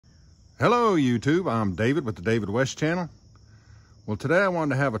Hello YouTube, I'm David with the David West channel. Well, today I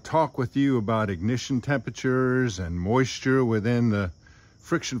wanted to have a talk with you about ignition temperatures and moisture within the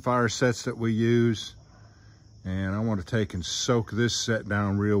friction fire sets that we use. And I want to take and soak this set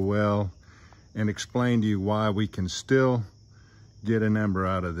down real well and explain to you why we can still get an ember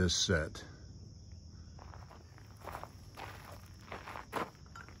out of this set.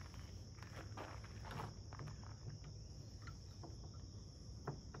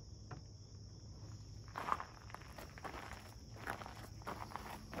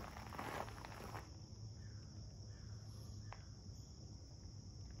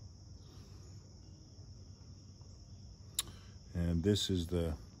 And this is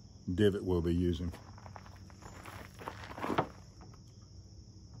the divot we'll be using.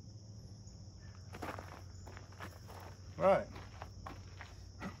 All right.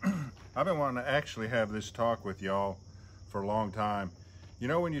 I've been wanting to actually have this talk with y'all for a long time. You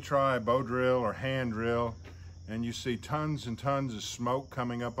know, when you try a bow drill or hand drill and you see tons and tons of smoke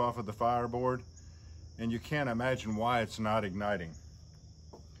coming up off of the fireboard and you can't imagine why it's not igniting.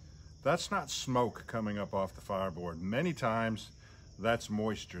 That's not smoke coming up off the fireboard. Many times that's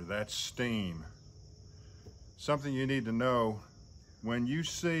moisture, that's steam. Something you need to know, when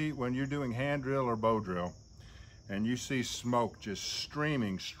you're doing hand drill or bow drill and you see smoke just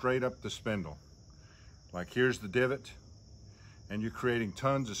streaming straight up the spindle, like here's the divot and you're creating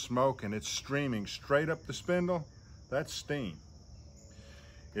tons of smoke and it's streaming straight up the spindle, that's steam.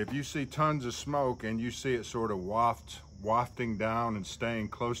 If you see tons of smoke and you see it sort of wafting down and staying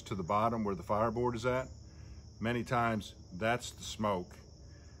close to the bottom where the fireboard is at, many times that's the smoke.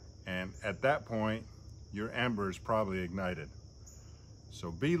 And at that point, your ember is probably ignited.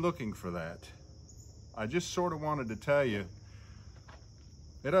 So be looking for that. I just sort of wanted to tell you,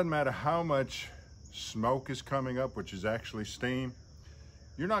 it doesn't matter how much smoke is coming up, which is actually steam,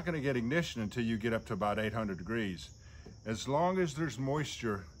 you're not going to get ignition until you get up to about 800 degrees. As long as there's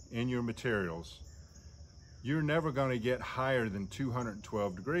moisture in your materials, you're never going to get higher than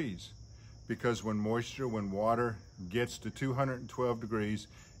 212 degrees, because when water gets to 212 degrees,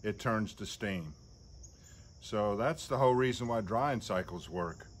 it turns to steam. So that's the whole reason why drying cycles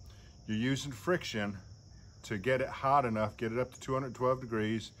work. You're using friction to get it hot enough, get it up to 212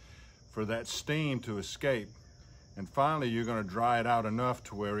 degrees for that steam to escape. And finally, you're going to dry it out enough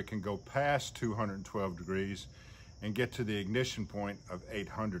to where it can go past 212 degrees and get to the ignition point of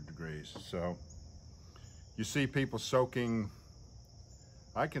 800 degrees. So you see people soaking,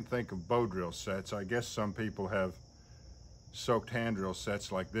 I can think of bow drill sets. I guess some people have soaked hand drill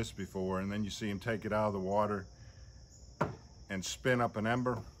sets like this before, and then you see them take it out of the water and spin up an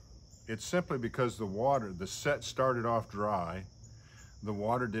ember. It's simply because the set started off dry. The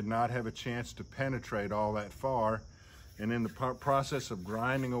water did not have a chance to penetrate all that far, and in the process of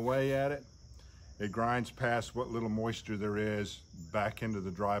grinding away at it, it grinds past what little moisture there is back into the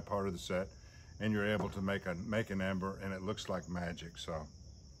dry part of the set, and you're able to make an ember, and it looks like magic. So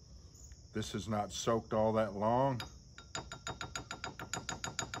this is not soaked all that long.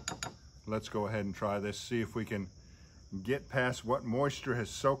 Let's go ahead and try this, see if we can get past what moisture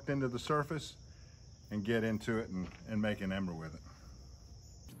has soaked into the surface and get into it and make an ember with it.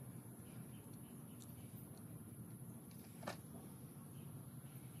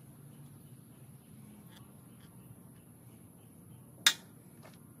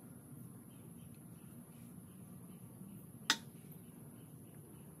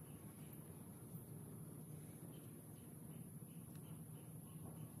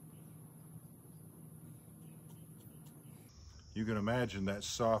 You can imagine that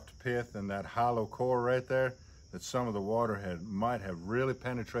soft pith and that hollow core right there, that some of the water might have really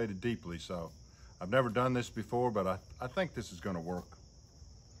penetrated deeply. So I've never done this before, but I think this is going to work.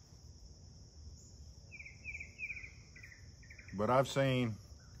 But I've seen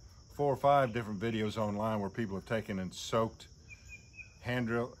 4 or 5 different videos online where people have taken and soaked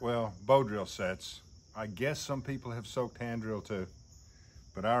bow drill sets. I guess some people have soaked hand drill too,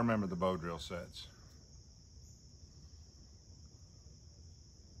 but I remember the bow drill sets.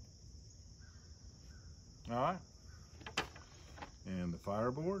 All right, and the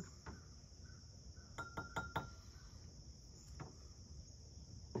fireboard.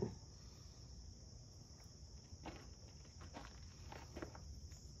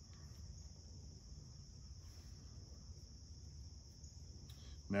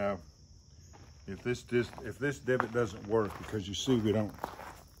 Now, if this divot doesn't work, because you see we don't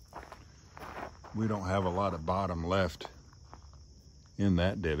have a lot of bottom left in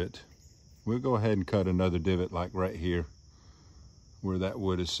that divot, we'll go ahead and cut another divot like right here where that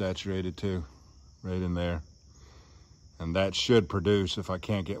wood is saturated to, right in there. And that should produce if I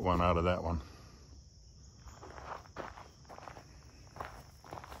can't get one out of that one.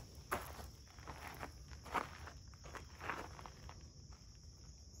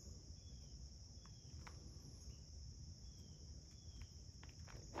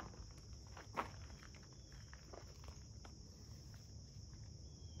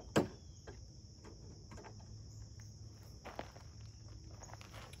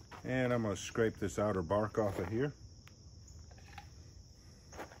 And I'm going to scrape this outer bark off of here.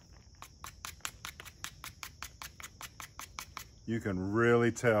 You can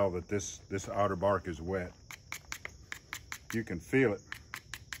really tell that this outer bark is wet. You can feel it.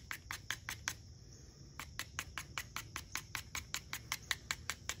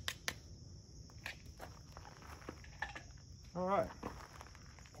 All right,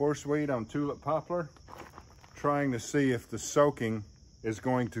 horseweed on tulip poplar, trying to see if the soaking is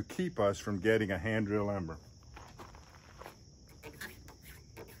going to keep us from getting a hand drill ember.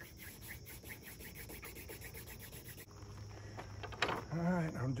 All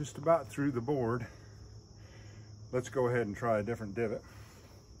right, I'm just about through the board. Let's go ahead and try a different divot.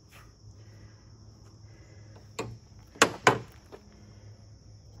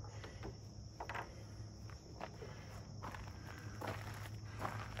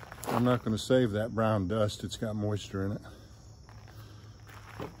 I'm not going to save that brown dust. It's got moisture in it.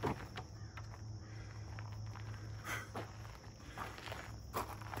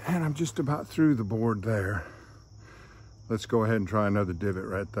 And I'm just about through the board there. Let's go ahead and try another divot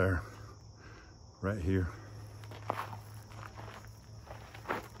right there, right here.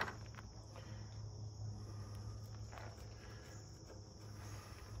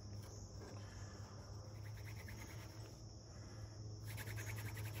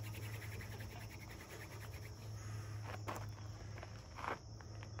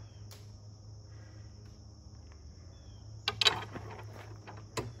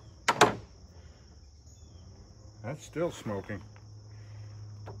 That's still smoking.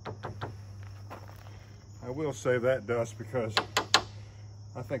 I will save that dust because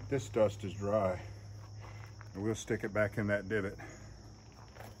I think this dust is dry. And we'll stick it back in that divot.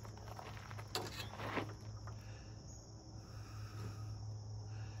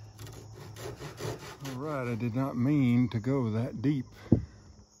 All right, I did not mean to go that deep.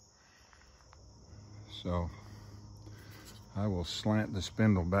 So I will slant the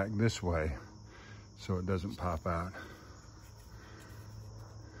spindle back this way so it doesn't pop out.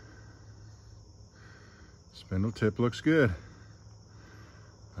 Spindle tip looks good.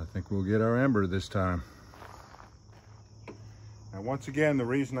 I think we'll get our ember this time. Now once again, the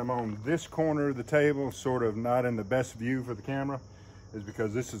reason I'm on this corner of the table, sort of not in the best view for the camera, is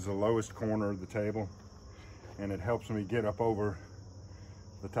because this is the lowest corner of the table and it helps me get up over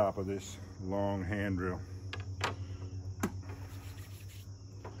the top of this long hand drill.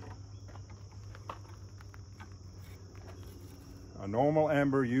 A normal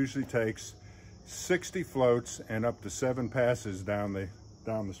ember usually takes 60 floats and up to 7 passes down the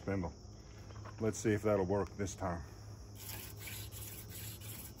spindle. Let's see if that'll work this time.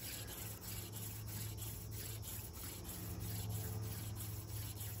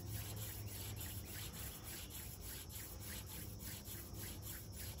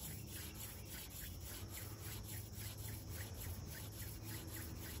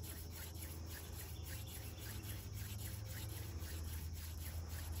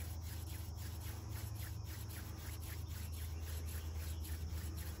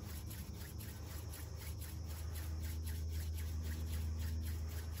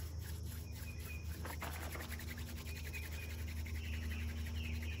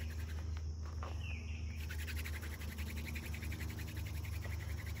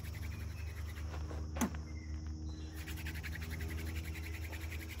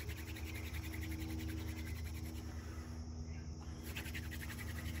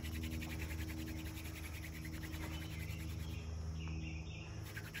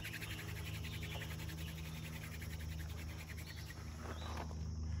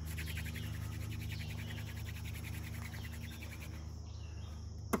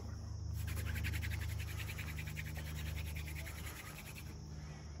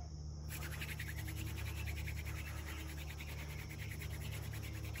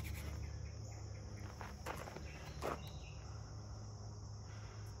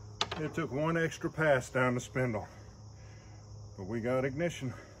 It took one extra pass down the spindle, but we got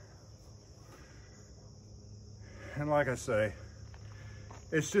ignition. And like I say,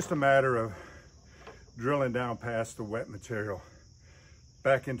 it's just a matter of drilling down past the wet material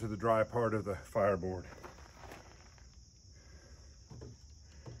back into the dry part of the fireboard.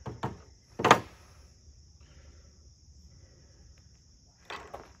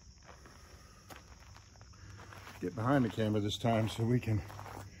 get behind the camera this time so we can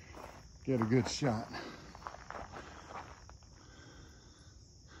get a good shot.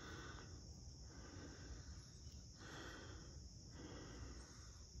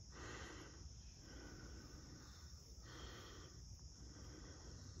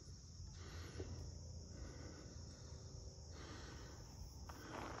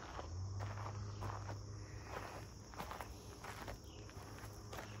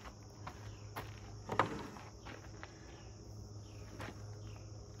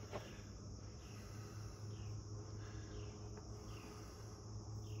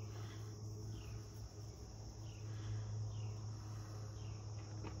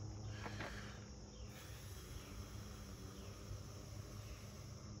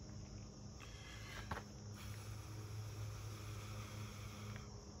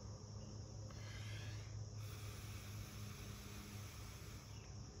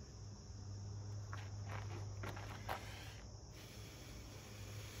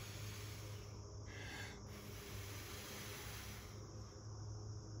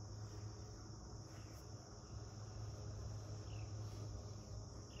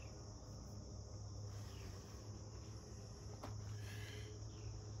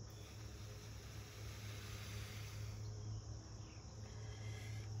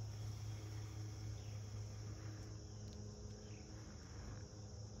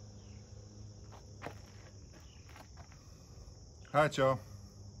 All right, y'all.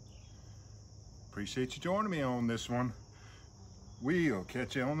 Appreciate you joining me on this one. We'll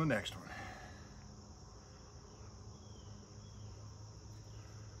catch you on the next one.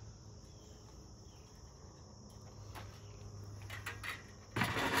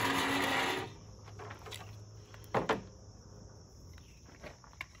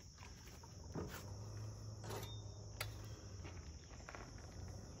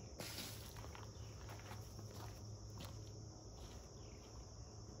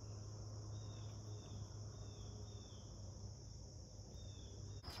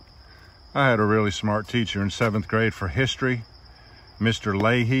 I had a really smart teacher in 7th grade for history, Mr.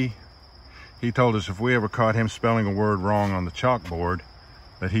 Leahy. He told us if we ever caught him spelling a word wrong on the chalkboard,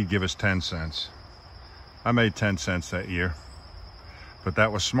 that he'd give us 10 cents. I made 10 cents that year, but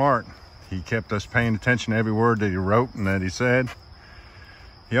that was smart. He kept us paying attention to every word that he wrote and that he said.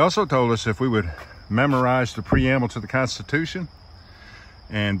 He also told us if we would memorize the preamble to the Constitution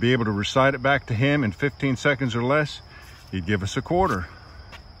and be able to recite it back to him in 15 seconds or less, he'd give us a quarter.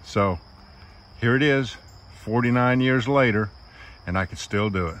 So here it is, 49 years later, and I can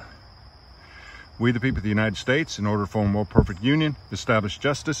still do it. We, the people of the United States, in order to form a more perfect union, establish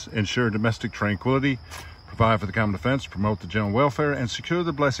justice, ensure domestic tranquility, provide for the common defense, promote the general welfare, and secure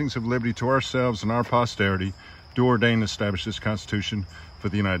the blessings of liberty to ourselves and our posterity, do ordain and establish this Constitution for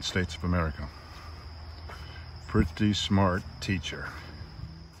the United States of America. Pretty smart teacher.